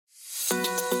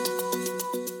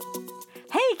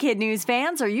Kid News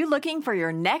fans, are you looking for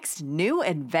your next new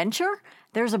adventure?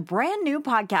 There's a brand new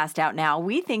podcast out now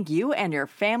we think you and your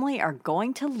family are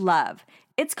going to love.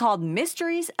 It's called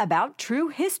Mysteries About True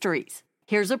Histories.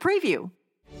 Here's a preview.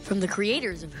 From the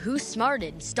creators of Who's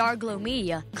Smarted, Starglow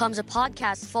Media, comes a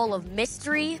podcast full of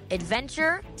mystery,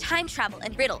 adventure, time travel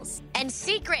and riddles, and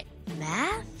secret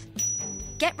math.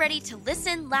 Get ready to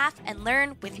listen, laugh, and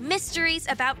learn with Mysteries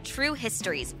About True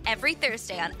Histories every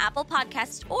Thursday on Apple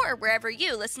Podcasts or wherever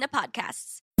you listen to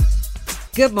podcasts.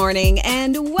 Good morning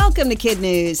and welcome to Kid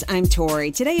News. I'm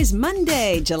Tori. Today is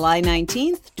Monday, July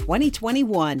 19th,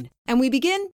 2021. And we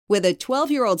begin with a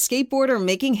 12-year-old skateboarder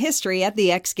making history at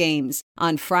the X Games.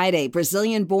 On Friday,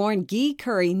 Brazilian-born Guy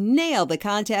Curry nailed the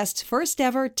contest's first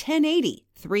ever 1080,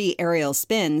 3 aerial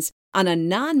spins, on a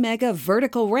non-mega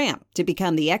vertical ramp to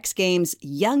become the X Games'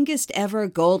 youngest ever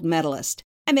gold medalist.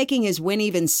 And making his win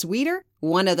even sweeter,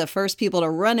 one of the first people to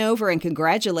run over and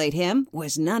congratulate him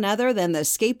was none other than the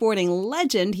skateboarding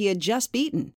legend he had just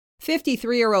beaten.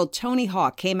 53-year-old Tony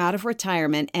Hawk came out of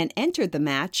retirement and entered the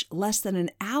match less than an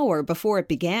hour before it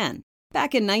began.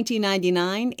 Back in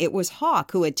 1999, it was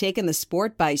Hawk who had taken the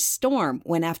sport by storm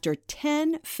when after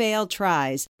 10 failed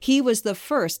tries, he was the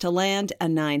first to land a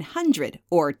 900,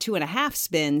 or 2.5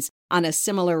 spins, on a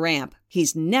similar ramp.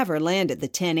 He's never landed the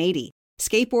 1080.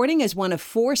 Skateboarding is one of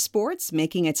 4 sports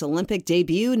making its Olympic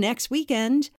debut next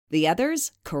weekend. The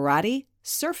others, karate,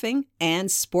 surfing,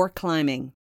 and sport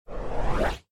climbing.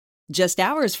 Just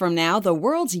hours from now, the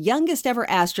world's youngest ever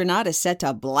astronaut is set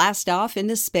to blast off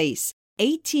into space.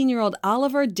 18-year-old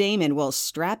Oliver Damon will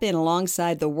strap in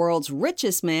alongside the world's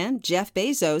richest man, Jeff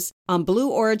Bezos, on Blue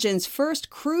Origin's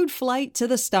first crewed flight to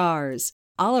the stars.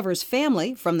 Oliver's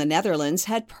family, from the Netherlands,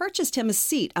 had purchased him a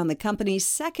seat on the company's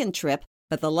second trip,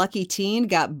 but the lucky teen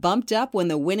got bumped up when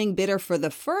the winning bidder for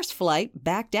the first flight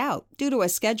backed out due to a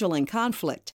scheduling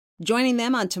conflict. Joining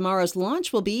them on tomorrow's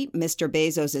launch will be Mr.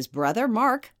 Bezos' brother,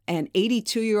 Mark, and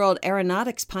 82-year-old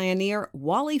aeronautics pioneer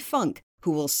Wally Funk,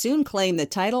 who will soon claim the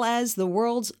title as the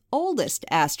world's oldest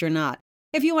astronaut.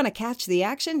 If you want to catch the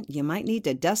action, you might need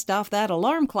to dust off that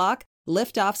alarm clock.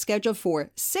 Liftoff scheduled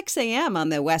for 6 a.m. on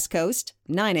the West Coast,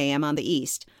 9 a.m. on the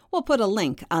East. We'll put a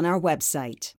link on our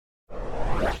website.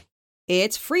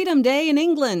 It's Freedom Day in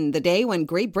England, the day when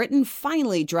Great Britain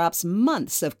finally drops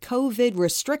months of COVID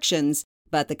restrictions,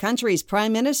 but the country's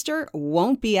prime minister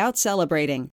won't be out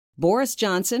celebrating. Boris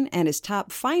Johnson and his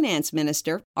top finance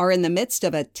minister are in the midst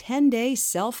of a 10-day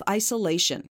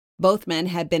self-isolation. Both men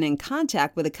had been in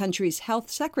contact with the country's health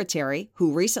secretary,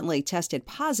 who recently tested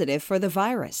positive for the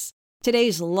virus.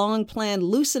 Today's long-planned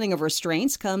loosening of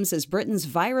restraints comes as Britain's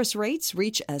virus rates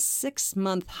reach a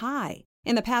 6-month high.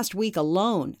 In the past week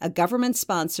alone, a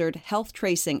government-sponsored health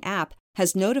tracing app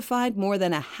has notified more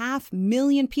than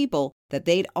 500,000 people that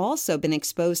they'd also been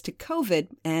exposed to COVID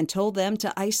and told them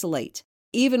to isolate.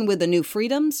 Even with the new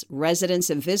freedoms, residents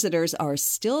and visitors are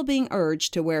still being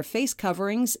urged to wear face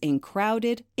coverings in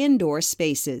crowded indoor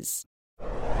spaces.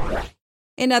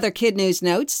 In other Kid News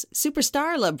notes,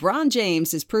 superstar LeBron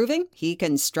James is proving he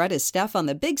can strut his stuff on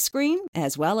the big screen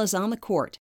as well as on the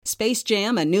court. Space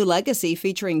Jam: A New Legacy,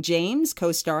 featuring James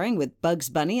co-starring with Bugs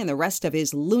Bunny and the rest of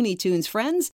his Looney Tunes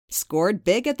friends, scored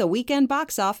big at the weekend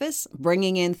box office,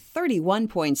 bringing in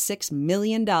 $31.6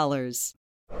 million.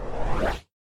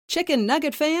 Chicken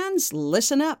nugget fans,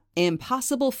 listen up.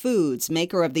 Impossible Foods,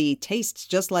 maker of the tastes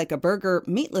just like a burger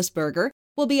meatless burger,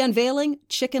 will be unveiling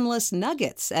chickenless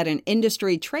nuggets at an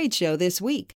industry trade show this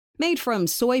week. Made from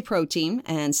soy protein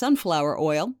and sunflower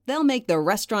oil, they'll make their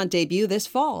restaurant debut this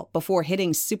fall before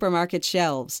hitting supermarket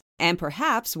shelves. And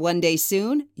perhaps one day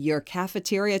soon, your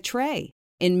cafeteria tray.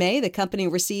 In May, the company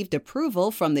received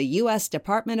approval from the U.S.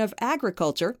 Department of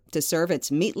Agriculture to serve its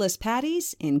meatless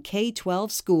patties in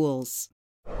K-12 schools.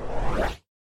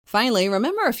 Finally,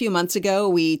 remember a few months ago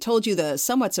we told you the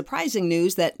somewhat surprising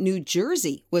news that New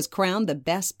Jersey was crowned the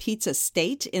best pizza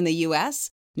state in the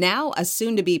U.S.? Now, a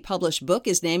soon-to-be-published book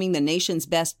is naming the nation's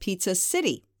best pizza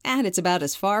city, and it's about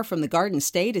as far from the Garden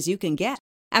State as you can get.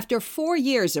 After 4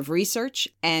 years of research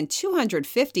and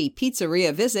 250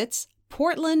 pizzeria visits,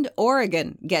 Portland,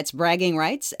 Oregon gets bragging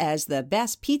rights as the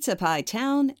best pizza pie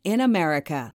town in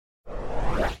America.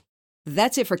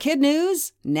 That's it for Kid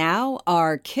News. Now,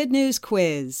 our Kid News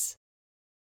quiz.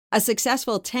 A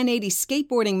successful 1080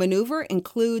 skateboarding maneuver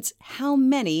includes how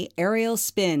many aerial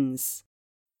spins?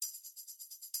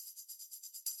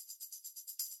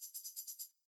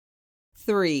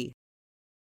 3.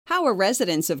 How are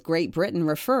residents of Great Britain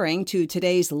referring to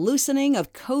today's loosening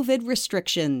of COVID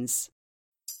restrictions?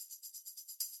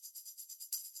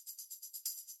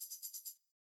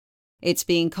 It's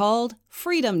being called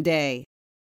Freedom Day.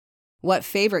 What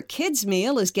favorite kids'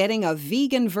 meal is getting a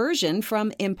vegan version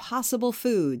from Impossible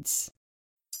Foods?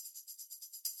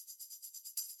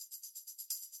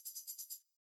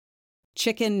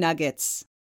 Chicken nuggets.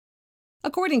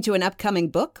 According to an upcoming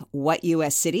book, what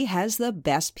U.S. city has the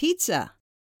best pizza?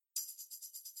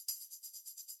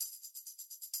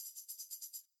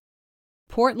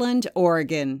 Portland,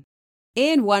 Oregon.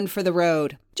 And one for the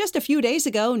road. Just a few days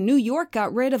ago, New York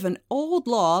got rid of an old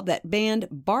law that banned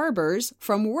barbers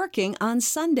from working on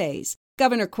Sundays.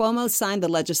 Governor Cuomo signed the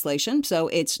legislation, so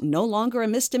it's no longer a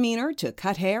misdemeanor to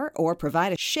cut hair or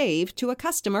provide a shave to a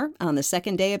customer on the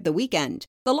second day of the weekend.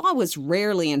 The law was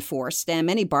rarely enforced, and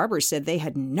many barbers said they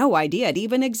had no idea it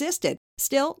even existed.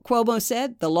 Still, Cuomo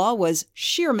said the law was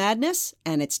sheer madness,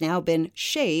 and it's now been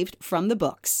shaved from the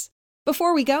books.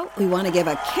 Before we go, we want to give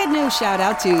a Kid News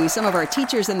shout-out to some of our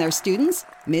teachers and their students.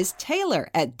 Ms. Taylor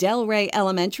at Del Rey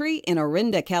Elementary in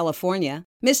Orinda, California.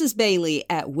 Mrs. Bailey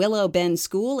at Willow Bend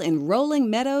School in Rolling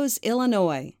Meadows,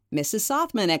 Illinois. Mrs.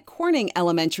 Sothman at Corning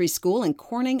Elementary School in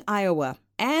Corning, Iowa.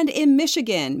 And in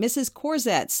Michigan, Mrs.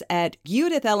 Corzetz at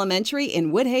Judith Elementary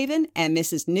in Woodhaven and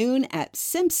Mrs. Noon at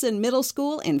Simpson Middle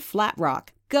School in Flat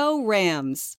Rock. Go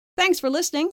Rams! Thanks for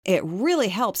listening. It really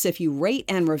helps if you rate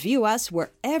and review us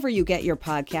wherever you get your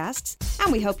podcasts.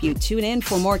 And we hope you tune in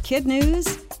for more Kid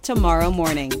News tomorrow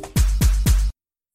morning.